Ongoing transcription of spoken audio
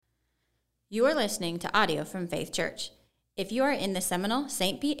You are listening to audio from Faith Church. If you are in the Seminole,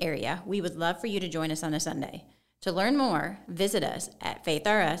 St. Pete area, we would love for you to join us on a Sunday. To learn more, visit us at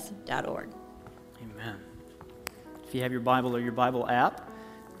faithrs.org. Amen. If you have your Bible or your Bible app,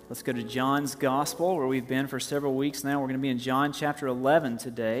 let's go to John's Gospel, where we've been for several weeks now. We're going to be in John chapter 11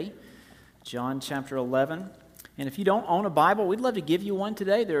 today. John chapter 11. And if you don't own a Bible, we'd love to give you one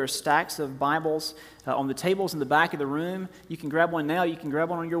today. There are stacks of Bibles on the tables in the back of the room. You can grab one now. You can grab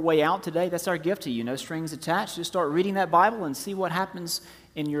one on your way out today. That's our gift to you. No strings attached. Just start reading that Bible and see what happens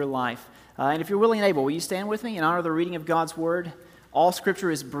in your life. And if you're willing and able, will you stand with me in honor of the reading of God's Word? All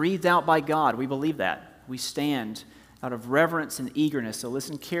Scripture is breathed out by God. We believe that. We stand out of reverence and eagerness. So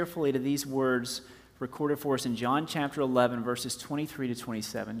listen carefully to these words recorded for us in John chapter 11, verses 23 to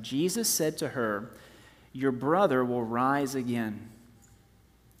 27. Jesus said to her, "Your brother will rise again."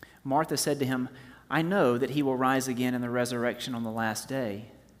 Martha said to him, "I know that he will rise again in the resurrection on the last day."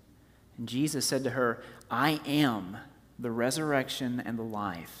 And Jesus said to her, "I am the resurrection and the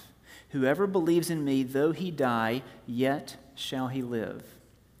life. Whoever believes in me, though he die, yet shall he live.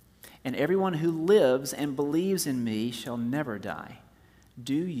 And everyone who lives and believes in me shall never die.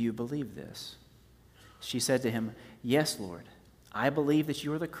 Do you believe this?" She said to him, "Yes, Lord. I believe that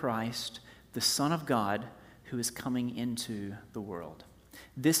you are the Christ, the Son of God, who is coming into the world."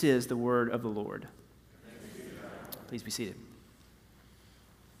 This is the word of the Lord. Please be seated.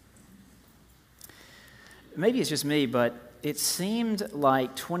 Maybe it's just me, but it seemed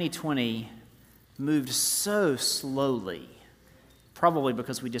like 2020 moved so slowly, probably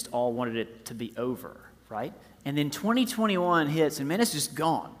because we just all wanted it to be over, right? And then 2021 hits, and man, it's just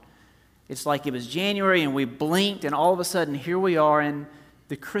gone. It's like it was January, and we blinked, and all of a sudden, here we are in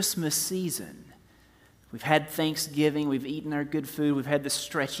the Christmas season. We've had Thanksgiving, we've eaten our good food, we've had the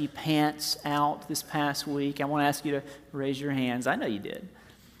stretchy pants out this past week. I want to ask you to raise your hands. I know you did.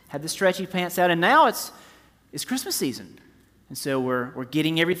 Had the stretchy pants out, and now it's Christmas season. And so we're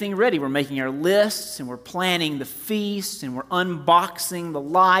getting everything ready. We're making our lists, and we're planning the feast, and we're unboxing the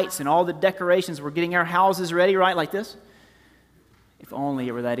lights and all the decorations. We're getting our houses ready, right, like this? If only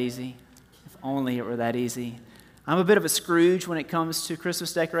it were that easy. If only it were that easy. I'm a bit of a Scrooge when it comes to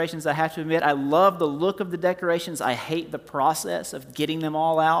Christmas decorations, I have to admit. I love the look of the decorations. I hate the process of getting them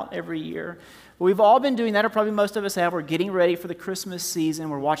all out every year. But we've all been doing that, or probably most of us have. We're getting ready for the Christmas season.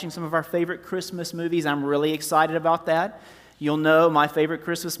 We're watching some of our favorite Christmas movies. I'm really excited about that. You'll know my favorite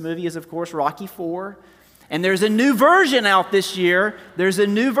Christmas movie is, of course, Rocky IV. And there's a new version out this year. There's a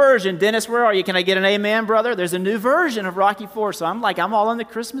new version. Dennis, where are you? Can I get an amen, brother? There's a new version of Rocky IV. So I'm all in the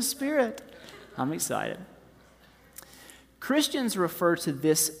Christmas spirit. I'm excited. Christians refer to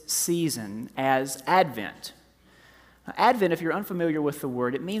this season as Advent. Now, Advent, if you're unfamiliar with the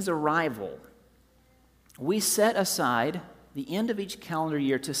word, it means arrival. We set aside the end of each calendar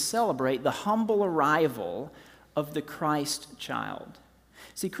year to celebrate the humble arrival of the Christ child.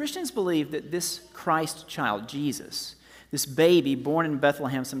 See, Christians believe that this Christ child, Jesus, this baby born in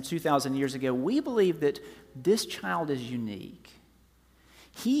Bethlehem some 2,000 years ago, we believe that this child is unique.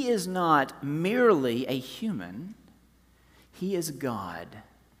 He is not merely a human. He is God.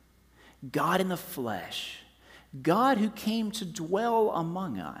 God in the flesh. God who came to dwell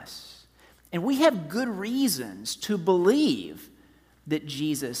among us. And we have good reasons to believe that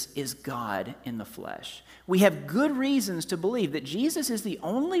Jesus is God in the flesh. We have good reasons to believe that Jesus is the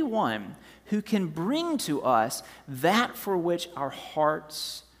only one who can bring to us that for which our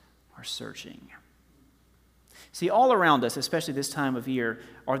hearts are searching. See, all around us, especially this time of year,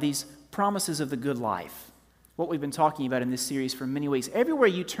 are these promises of the good life. What we've been talking about in this series for many weeks. Everywhere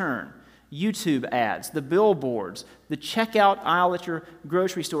you turn, YouTube ads, the billboards, the checkout aisle at your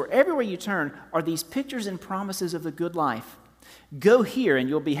grocery store, everywhere you turn are these pictures and promises of the good life. Go here and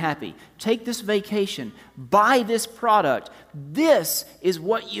you'll be happy. Take this vacation. Buy this product. This is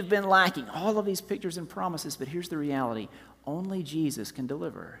what you've been lacking. All of these pictures and promises, but here's the reality. Only Jesus can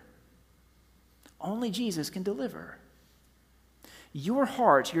deliver. Only Jesus can deliver. Your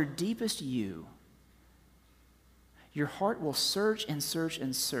heart, your deepest you, your heart will search and search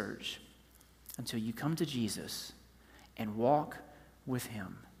and search until you come to Jesus and walk with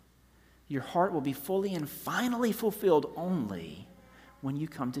Him. Your heart will be fully and finally fulfilled only when you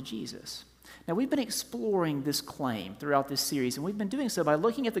come to Jesus. Now, we've been exploring this claim throughout this series, and we've been doing so by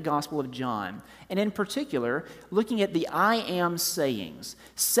looking at the Gospel of John, and in particular, looking at the I am sayings.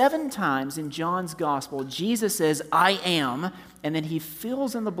 7 times in John's Gospel, Jesus says, "I am," and then he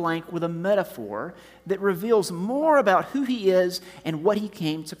fills in the blank with a metaphor that reveals more about who he is and what he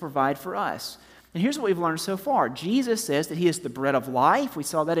came to provide for us. And here's what we've learned so far. Jesus says that he is the bread of life. We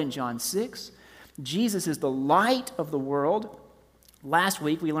saw that in John 6. Jesus is the light of the world. Last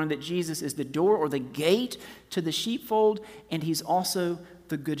week, we learned that Jesus is the door or the gate to the sheepfold, and he's also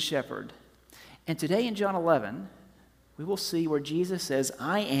the good shepherd. And today in John 11, we will see where Jesus says,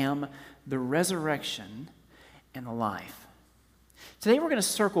 I am the resurrection and the life. Today we're going to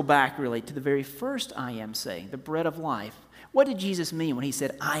circle back really to the very first I am saying, the bread of life. What did Jesus mean when he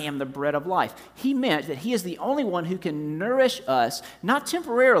said, I am the bread of life? He meant that he is the only one who can nourish us, not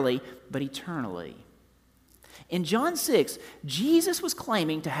temporarily, but eternally. In John 6, Jesus was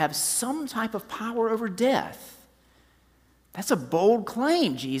claiming to have some type of power over death. That's a bold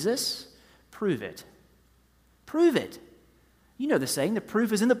claim, Jesus. Prove it. Prove it. You know the saying, the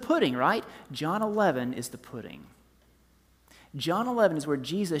proof is in the pudding, right? John 11 is the pudding. John 11 is where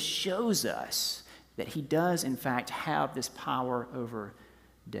Jesus shows us that he does, in fact, have this power over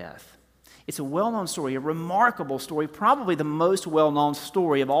death. It's a well-known story, a remarkable story, probably the most well-known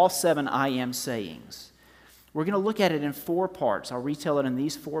story of all 7 I am sayings. We're going to look at it in 4 parts. I'll retell it in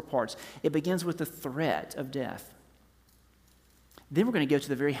these 4 parts. It begins with the threat of death. Then we're going to go to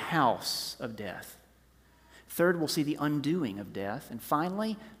the very house of death. Third, we'll see the undoing of death. And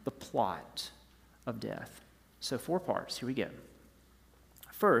finally, the plot of death. So 4 parts. Here we go.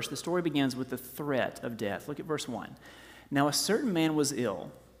 First, the story begins with the threat of death. Look at verse 1. Now a certain man was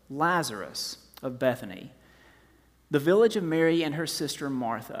ill, Lazarus of Bethany, the village of Mary and her sister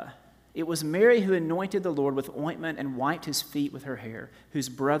Martha. It was Mary who anointed the Lord with ointment and wiped his feet with her hair, whose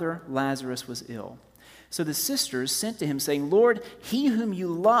brother Lazarus was ill. So the sisters sent to him, saying, Lord, he whom you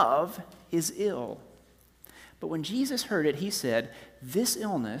love is ill. But when Jesus heard it, he said, this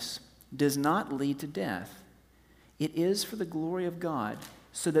illness does not lead to death. It is for the glory of God,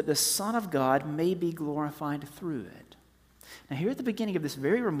 so that the Son of God may be glorified through it. Now here at the beginning of this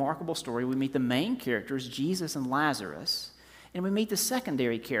very remarkable story, we meet the main characters, Jesus and Lazarus, and we meet the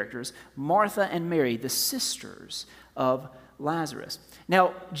secondary characters, Martha and Mary, the sisters of Lazarus.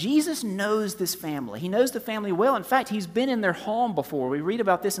 Now, Jesus knows this family. He knows the family well. In fact, he's been in their home before. We read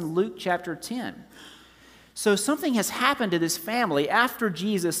about this in Luke chapter 10. So something has happened to this family after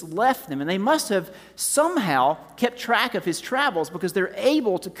Jesus left them, and they must have somehow kept track of his travels because they're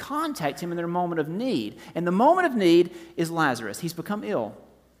able to contact him in their moment of need. And the moment of need is Lazarus. He's become ill,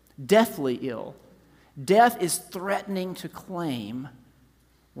 deathly ill. Death is threatening to claim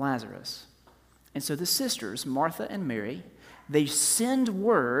Lazarus. And so the sisters, Martha and Mary, they send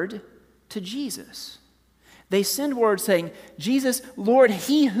word to Jesus. They send word saying, Jesus, Lord,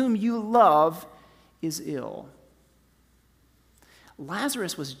 he whom you love is ill.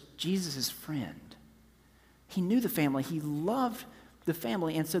 Lazarus was Jesus' friend. He knew the family. He loved the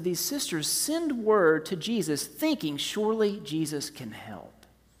family. And so these sisters send word to Jesus thinking, surely Jesus can help.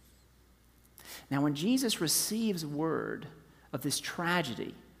 Now, when Jesus receives word of this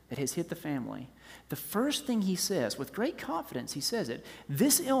tragedy that has hit the family, the first thing he says, with great confidence, he says it,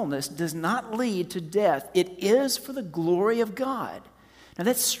 this illness does not lead to death. It is for the glory of God. Now,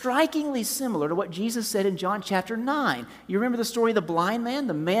 that's strikingly similar to what Jesus said in John chapter 9. You remember the story of the blind man,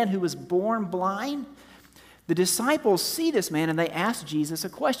 the man who was born blind? The disciples see this man and they ask Jesus a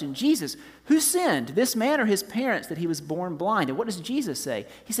question. Jesus, who sinned, this man or his parents, that he was born blind? And what does Jesus say?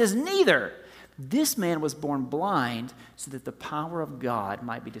 He says, neither. This man was born blind so that the power of God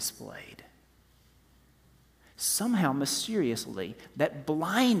might be displayed. Somehow, mysteriously, that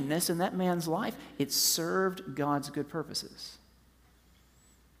blindness in that man's life, it served God's good purposes.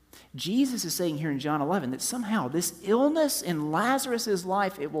 Jesus is saying here in John 11 that somehow this illness in Lazarus'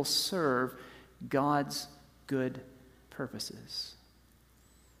 life, it will serve God's good purposes.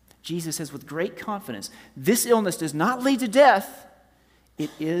 Jesus says with great confidence, this illness does not lead to death. It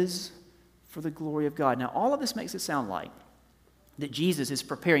is for the glory of God. Now, all of this makes it sound like that Jesus is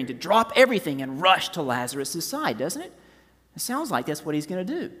preparing to drop everything and rush to Lazarus' side, doesn't it? It sounds like that's what he's going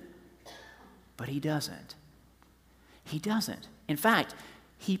to do. But he doesn't. He doesn't. In fact,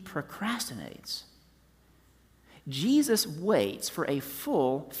 he procrastinates. Jesus waits for a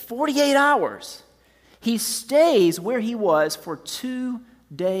full 48 hours. He stays where he was for 2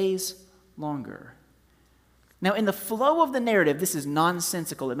 days longer. Now, in the flow of the narrative, this is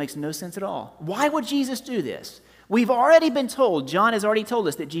nonsensical. It makes no sense at all. Why would Jesus do this? We've already been told, John has already told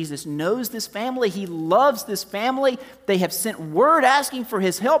us that Jesus knows this family. He loves this family. They have sent word asking for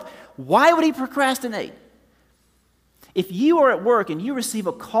his help. Why would he procrastinate? If you are at work and you receive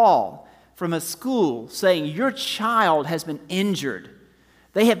a call from a school saying your child has been injured,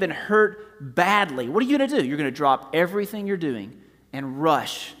 they have been hurt badly, what are you going to do? You're going to drop everything you're doing and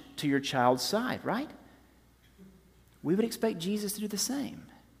rush to your child's side, right? We would expect Jesus to do the same.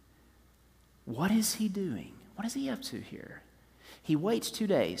 What is he doing? What is he up to here? He waits 2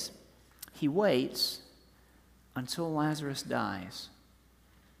 days. He waits until Lazarus dies.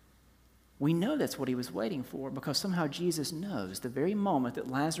 We know that's what he was waiting for because somehow Jesus knows the very moment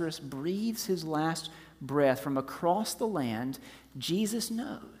that Lazarus breathes his last breath from across the land, Jesus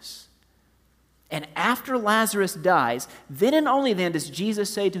knows. And after Lazarus dies, then and only then does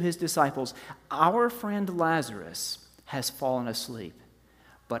Jesus say to his disciples, "Our friend Lazarus has fallen asleep,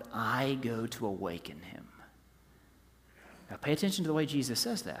 but I go to awaken him." Now pay attention to the way Jesus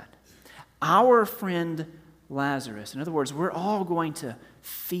says that. Our friend Lazarus. In other words, we're all going to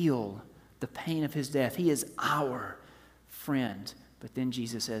feel the pain of his death. He is our friend. But then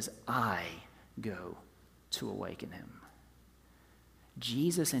Jesus says, I go to awaken him.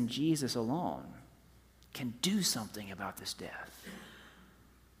 Jesus and Jesus alone can do something about this death.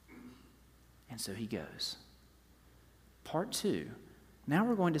 And so he goes. Part 2. Now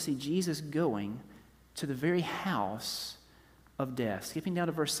we're going to see Jesus going to the very house of death. Skipping down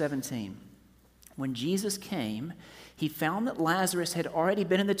to verse 17. When Jesus came, he found that Lazarus had already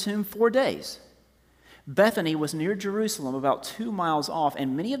been in the tomb 4 days. Bethany was near Jerusalem, about 2 miles off,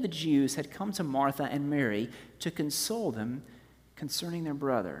 and many of the Jews had come to Martha and Mary to console them concerning their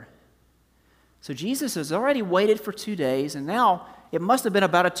brother. So Jesus has already waited for 2 days, and now it must have been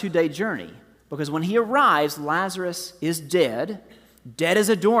about a 2-day journey, because when he arrives, Lazarus is dead as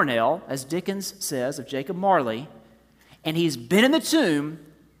a doornail, as Dickens says of Jacob Marley, and he's been in the tomb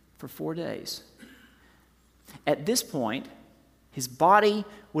for 4 days. At this point, his body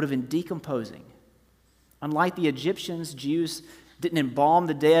would have been decomposing. Unlike the Egyptians, Jews didn't embalm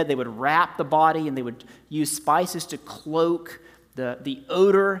the dead. They would wrap the body and they would use spices to cloak the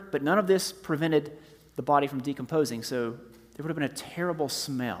odor, but none of this prevented the body from decomposing. So there would have been a terrible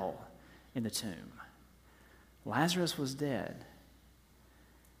smell in the tomb. Lazarus was dead.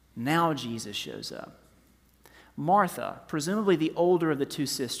 Now Jesus shows up. Martha, presumably the older of the 2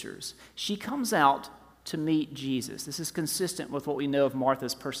 sisters, she comes out to meet Jesus. This is consistent with what we know of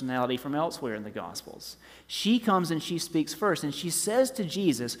Martha's personality from elsewhere in the Gospels. She comes and she speaks first, and she says to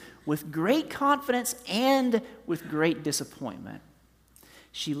Jesus with great confidence and with great disappointment.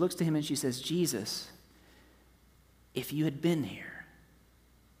 She looks to him and she says, "Jesus, if you had been here,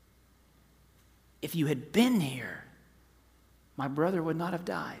 my brother would not have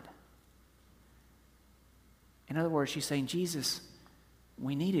died." In other words, she's saying, "Jesus,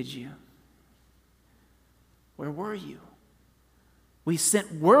 we needed you. Where were you? We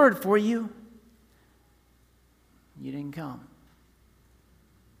sent word for you. You didn't come."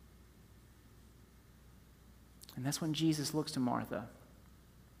 And that's when Jesus looks to Martha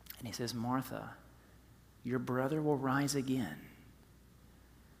and he says, "Martha, your brother will rise again."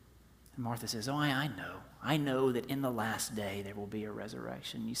 And Martha says, "Oh, I know. I know that in the last day there will be a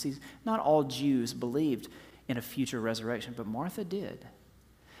resurrection." You see, not all Jews believed in a future resurrection, but Martha did.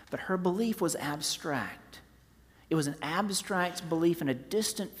 But her belief was abstract. It was an abstract belief in a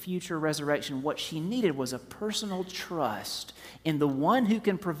distant future resurrection. What she needed was a personal trust in the one who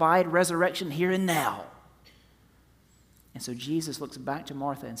can provide resurrection here and now. And so Jesus looks back to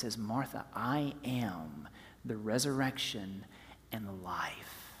Martha and says, "Martha, I am the resurrection and the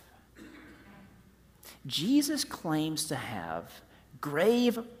life." Jesus claims to have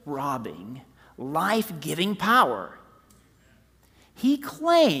grave-robbing, life-giving power. He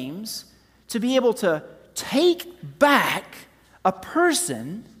claims to be able to take back a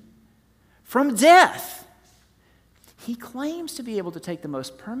person from death. He claims to be able to take the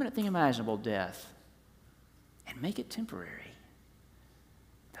most permanent thing imaginable, death, and make it temporary.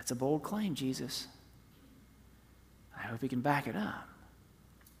 That's a bold claim, Jesus. I hope he can back it up.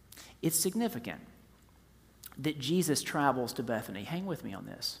 It's significant that Jesus travels to Bethany. Hang with me on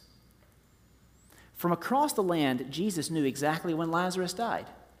this. From across the land, Jesus knew exactly when Lazarus died.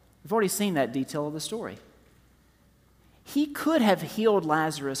 We've already seen that detail of the story. He could have healed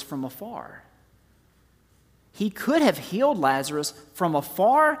Lazarus from afar. He could have healed Lazarus from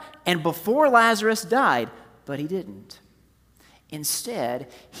afar and before Lazarus died, but he didn't.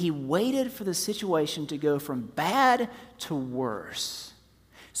 Instead, he waited for the situation to go from bad to worse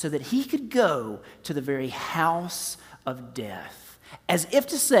so that he could go to the very house of death, as if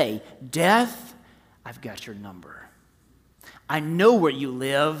to say, "Death, I've got your number. I know where you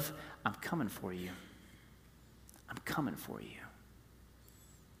live. I'm coming for you. I'm coming for you."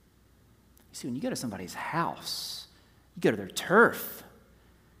 You see, when you go to somebody's house, you go to their turf.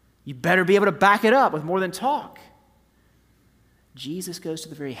 You better be able to back it up with more than talk. Jesus goes to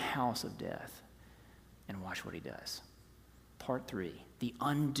the very house of death, and watch what he does. Part 3, the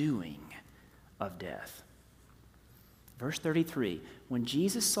undoing of death. Verse 33, when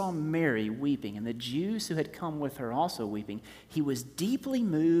Jesus saw Mary weeping and the Jews who had come with her also weeping, he was deeply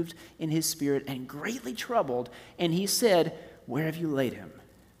moved in his spirit and greatly troubled, and he said, "Where have you laid him?"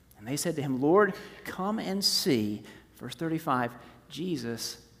 And they said to him, "Lord, come and see." Verse 35,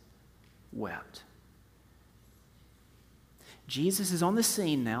 Jesus wept. Jesus is on the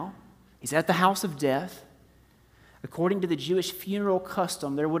scene now. He's at the house of death. According to the Jewish funeral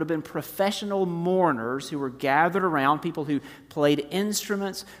custom, there would have been professional mourners who were gathered around, people who played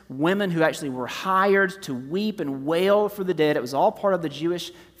instruments, women who actually were hired to weep and wail for the dead. It was all part of the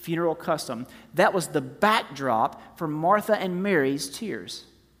Jewish funeral custom. That was the backdrop for Martha and Mary's tears.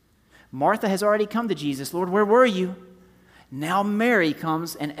 Martha has already come to Jesus. "Lord, where were you?" Now Mary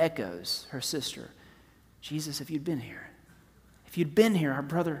comes and echoes her sister. "Jesus, if you'd been here, our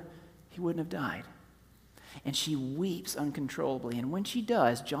brother, he wouldn't have died." And she weeps uncontrollably. And when she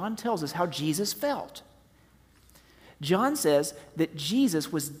does, John tells us how Jesus felt. John says that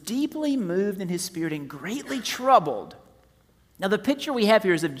Jesus was deeply moved in his spirit and greatly troubled. Now, the picture we have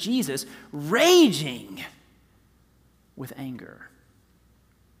here is of Jesus raging with anger.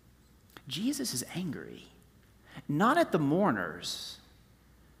 Jesus is angry, not at the mourners,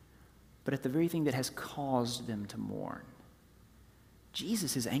 but at the very thing that has caused them to mourn.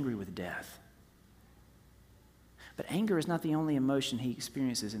 Jesus is angry with death. But anger is not the only emotion he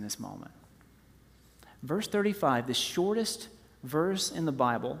experiences in this moment. Verse 35, the shortest verse in the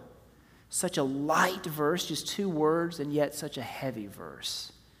Bible, such a light verse, just 2 words, and yet such a heavy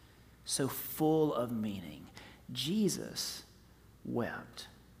verse, so full of meaning. Jesus wept.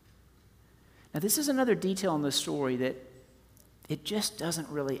 Now, this is another detail in the story that it just doesn't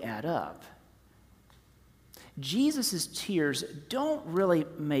really add up. Jesus' tears don't really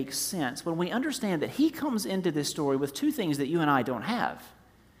make sense when we understand that he comes into this story with 2 things that you and I don't have.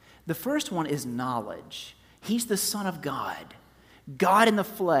 The first one is knowledge. He's the Son of God, God in the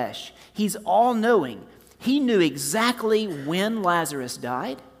flesh. He's all-knowing. He knew exactly when Lazarus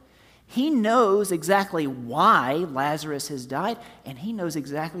died. He knows exactly why Lazarus has died, and he knows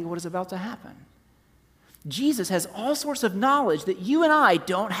exactly what is about to happen. Jesus has all sorts of knowledge that you and I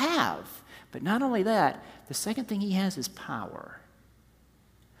don't have. But not only that, the second thing he has is power.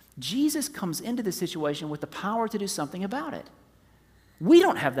 Jesus comes into the situation with the power to do something about it. We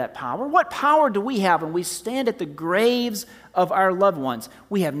don't have that power. What power do we have when we stand at the graves of our loved ones?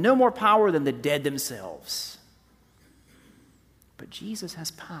 We have no more power than the dead themselves. But Jesus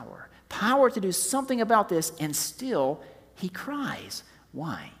has power. Power to do something about this, and still he cries.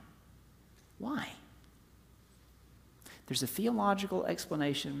 Why? Why? There's a theological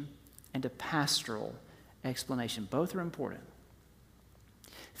explanation and a pastoral explanation. Both are important.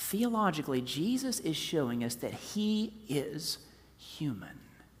 Theologically, Jesus is showing us that he is human.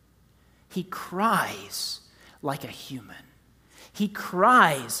 He cries like a human. He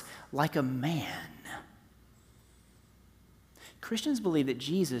cries like a man. Christians believe that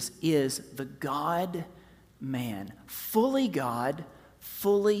Jesus is the God-man, fully God,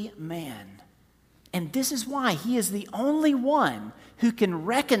 fully man. And this is why he is the only one who can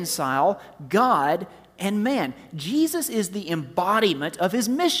reconcile God and man. Jesus is the embodiment of his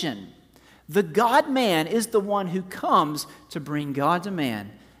mission. The God-man is the one who comes to bring God to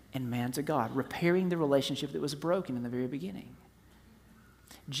man and man to God, repairing the relationship that was broken in the very beginning.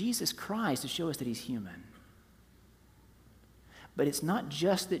 Jesus cries to show us that he's human. But it's not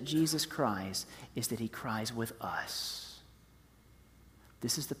just that Jesus cries, it's that he cries with us.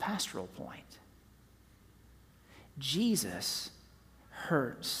 This is the pastoral point. Jesus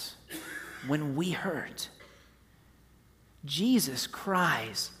hurts when we hurt. Jesus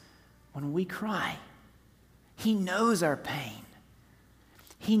cries when we cry. He knows our pain.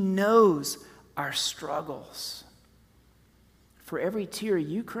 He knows our struggles. For every tear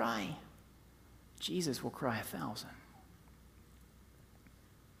you cry, Jesus will cry 1,000.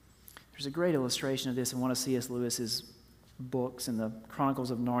 There's a great illustration of this in one of C.S. Lewis's books in the Chronicles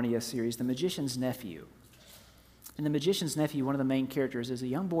of Narnia series, The Magician's Nephew. In The Magician's Nephew, one of the main characters is a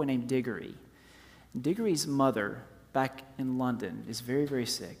young boy named Diggory. Diggory's mother, back in London, is very, very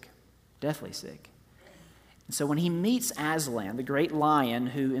sick, deathly sick. And so when he meets Aslan, the great lion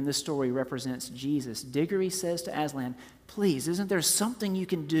who in the story represents Jesus, Diggory says to Aslan, "Please, isn't there something you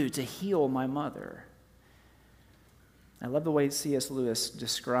can do to heal my mother?" I love the way C.S. Lewis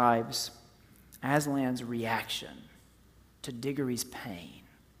describes Aslan's reaction to Diggory's pain.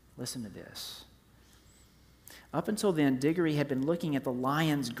 Listen to this. Up until then, Diggory had been looking at the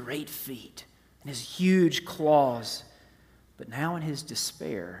lion's great feet and his huge claws. But now in his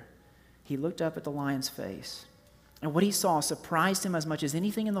despair, he looked up at the lion's face. And what he saw surprised him as much as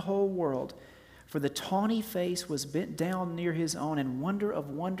anything in the whole world. For the tawny face was bent down near his own, and wonder of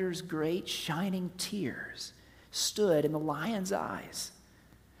wonders, great shining tears stood in the lion's eyes.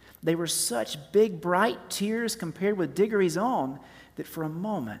 They were such big, bright tears compared with Diggory's own that for a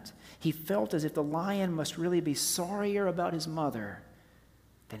moment he felt as if the lion must really be sorrier about his mother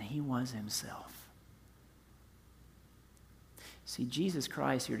than he was himself. See, Jesus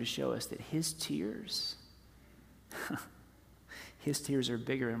Christ here to show us that his tears are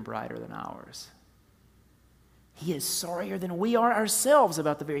bigger and brighter than ours. He is sorrier than we are ourselves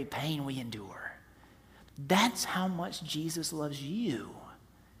about the very pain we endure. That's how much Jesus loves you.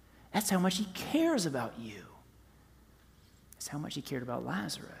 That's how much he cares about you. That's how much he cared about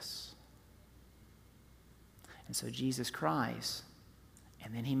Lazarus. And so Jesus cries,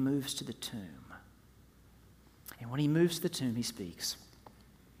 and then he moves to the tomb. And when he moves to the tomb, he speaks.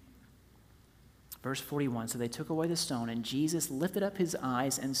 Verse 41, so they took away the stone, and Jesus lifted up his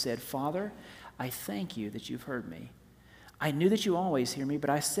eyes and said, Father, I thank you that you've heard me. I knew that you always hear me,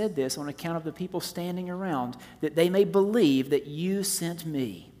 but I said this on account of the people standing around, that they may believe that you sent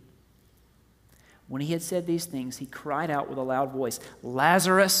me. When he had said these things, he cried out with a loud voice,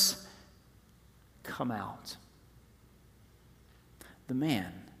 Lazarus, come out. The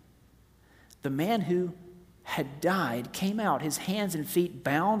man who had died came out, his hands and feet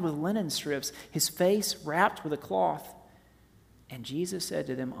bound with linen strips, his face wrapped with a cloth. And Jesus said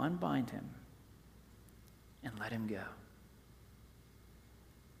to them, unbind him and let him go.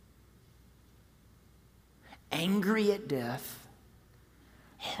 Angry at death,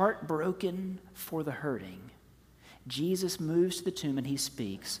 heartbroken for the hurting, Jesus moves to the tomb and he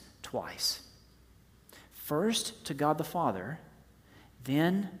speaks twice. First to God the Father,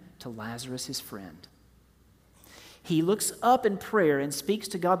 then to Lazarus, his friend. He looks up in prayer and speaks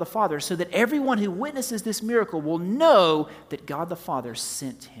to God the Father so that everyone who witnesses this miracle will know that God the Father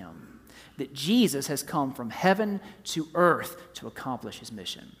sent him, that Jesus has come from heaven to earth to accomplish his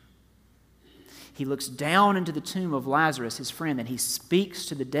mission. He looks down into the tomb of Lazarus, his friend, and he speaks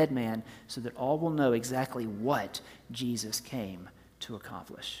to the dead man so that all will know exactly what Jesus came to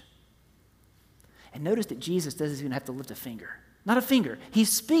accomplish. And notice that Jesus doesn't even have to lift a finger. Not a finger. He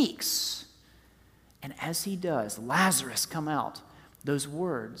speaks. And as he does, Lazarus, come out. Those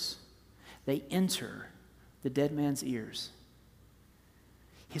words, they enter the dead man's ears.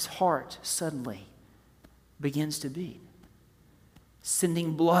 His heart suddenly begins to beat,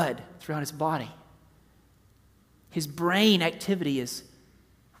 sending blood throughout his body. His brain activity is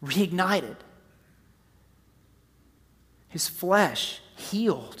reignited. His flesh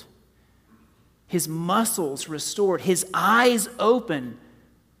healed. His muscles restored. His eyes open.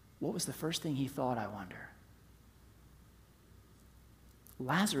 What was the first thing he thought, I wonder?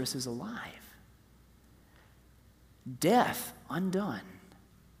 Lazarus is alive. Death undone.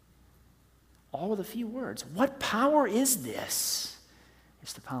 All with a few words. What power is this?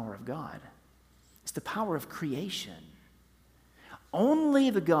 It's the power of God. It's the power of creation. Only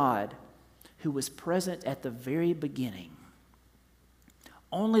the God who was present at the very beginning,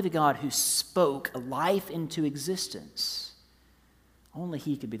 only the God who spoke life into existence, only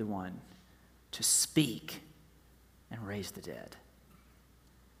he could be the one to speak and raise the dead.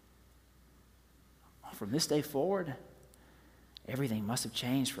 From this day forward, everything must have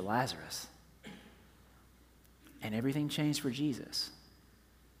changed for Lazarus. And everything changed for Jesus.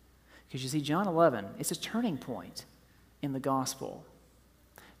 Because you see, John 11, it's a turning point in the gospel.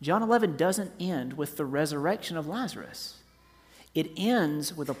 John 11 doesn't end with the resurrection of Lazarus. It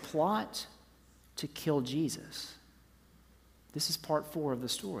ends with a plot to kill Jesus. This is part 4 of the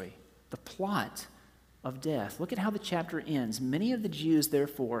story, the plot of death. Look at how the chapter ends. Many of the Jews,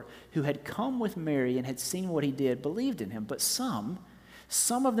 therefore, who had come with Mary and had seen what he did, believed in him. But some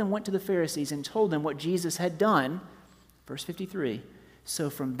of them went to the Pharisees and told them what Jesus had done. Verse 53, so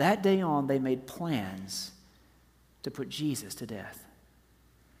from that day on, they made plans to put Jesus to death.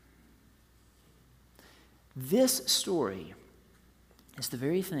 This story is the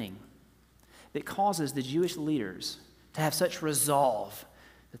very thing that causes the Jewish leaders to have such resolve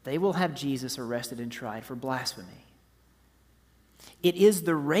that they will have Jesus arrested and tried for blasphemy. It is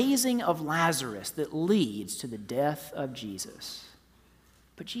the raising of Lazarus that leads to the death of Jesus.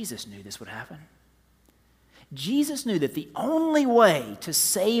 But Jesus knew this would happen. Jesus knew that the only way to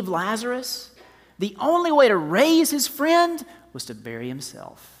save Lazarus, the only way to raise his friend, was to bury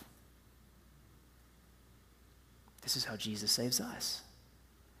himself. This is how Jesus saves us.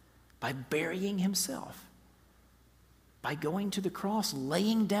 By burying himself. By going to the cross,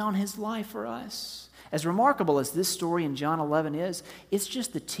 laying down his life for us. As remarkable as this story in John 11 is, it's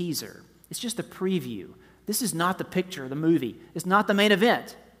just the teaser. It's just the preview. This is not the picture of the movie. It's not the main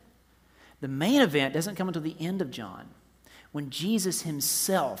event. The main event doesn't come until the end of John, when Jesus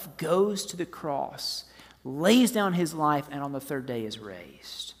himself goes to the cross, lays down his life, and on the third day is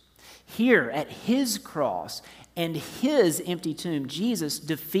raised. Here at his cross and his empty tomb, Jesus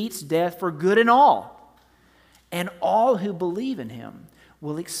defeats death for good and all. And all who believe in him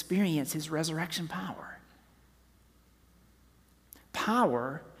will experience his resurrection power.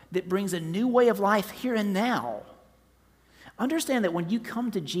 Power that brings a new way of life here and now. Understand that when you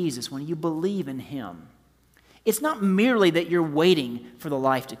come to Jesus, when you believe in him, it's not merely that you're waiting for the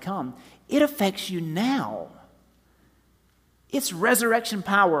life to come. It affects you now. It's resurrection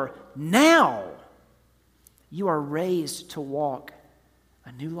power now. You are raised to walk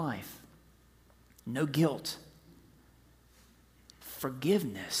a new life. No guilt.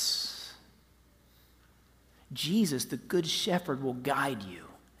 Forgiveness. Jesus, the Good Shepherd, will guide you.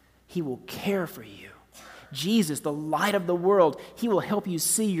 He will care for you. Jesus, the light of the world, he will help you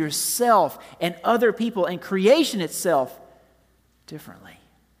see yourself and other people and creation itself differently.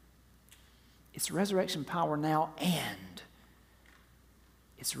 It's resurrection power now, and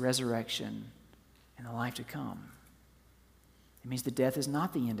it's resurrection in the life to come. It means that death is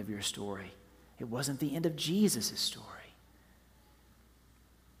not the end of your story. It wasn't the end of Jesus' story.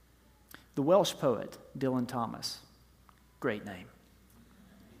 The Welsh poet, Dylan Thomas, great name.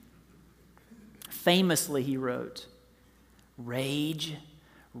 Famously, he wrote, "Rage,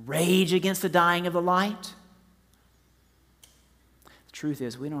 rage against the dying of the light." The truth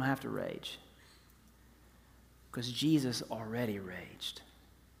is, we don't have to rage because Jesus already raged.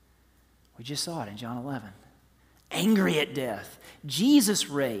 We just saw it in John 11. Angry at death, Jesus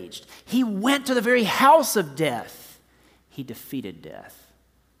raged. He went to the very house of death. He defeated death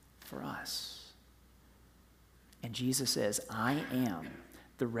for us. And Jesus says, "I am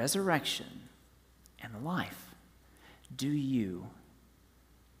the resurrection and the life." Do you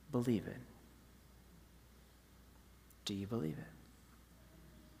believe it? Do you believe it?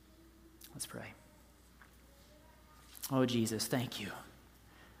 Let's pray. Oh, Jesus, thank you.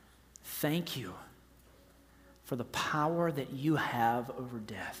 Thank you for the power that you have over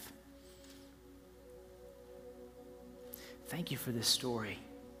death. Thank you for this story.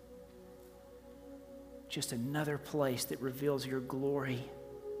 Just another place that reveals your glory,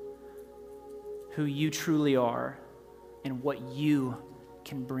 who you truly are, and what you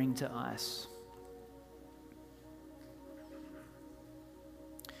can bring to us.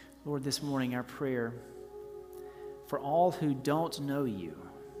 Lord, this morning our prayer for all who don't know you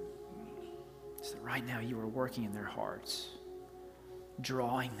is that right now you are working in their hearts,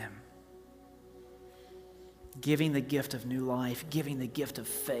 drawing them, giving the gift of new life, giving the gift of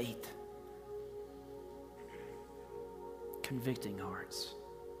faith, convicting hearts.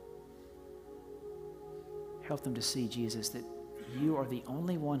 Help them to see, Jesus, that you are the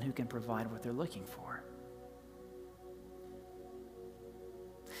only one who can provide what they're looking for.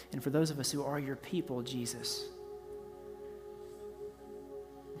 And for those of us who are your people, Jesus,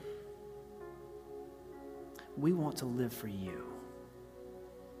 we want to live for you.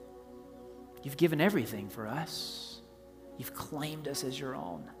 You've given everything for us. You've claimed us as your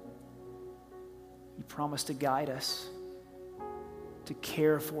own. You promised to guide us, to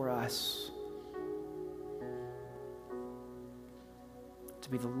care for us, to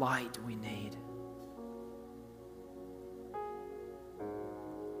be the light we need.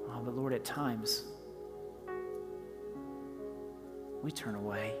 Oh, but Lord, at times, we turn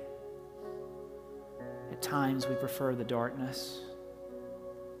away. At times, we prefer the darkness.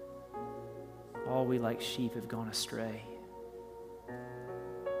 All we like sheep have gone astray.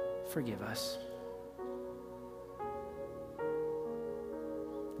 Forgive us.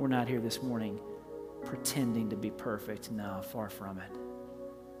 We're not here this morning pretending to be perfect. No, far from it.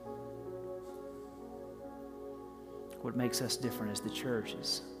 What makes us different as the church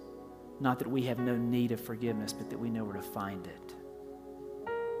is not that we have no need of forgiveness, but that we know where to find it.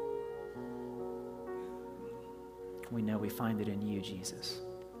 We know we find it in you, Jesus.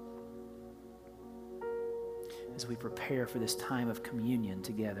 As we prepare for this time of communion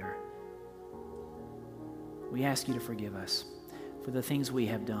together, we ask you to forgive us for the things we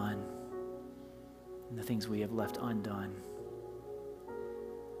have done and the things we have left undone,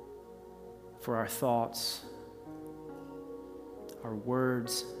 for our thoughts, our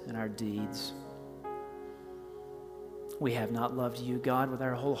words, and our deeds. We have not loved you, God, with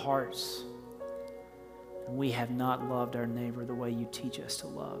our whole hearts, and we have not loved our neighbor the way you teach us to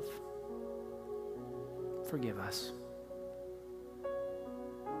love. Forgive us.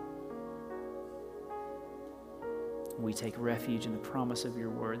 We take refuge in the promise of your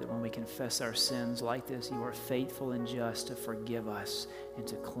word that when we confess our sins like this, you are faithful and just to forgive us and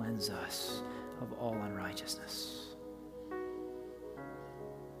to cleanse us of all unrighteousness.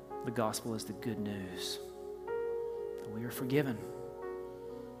 The gospel is the good news that we are forgiven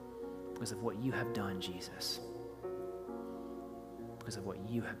because of what you have done, Jesus. Because of what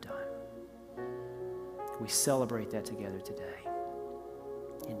you have done. We celebrate that together today.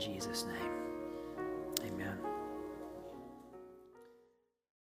 In Jesus' name, amen.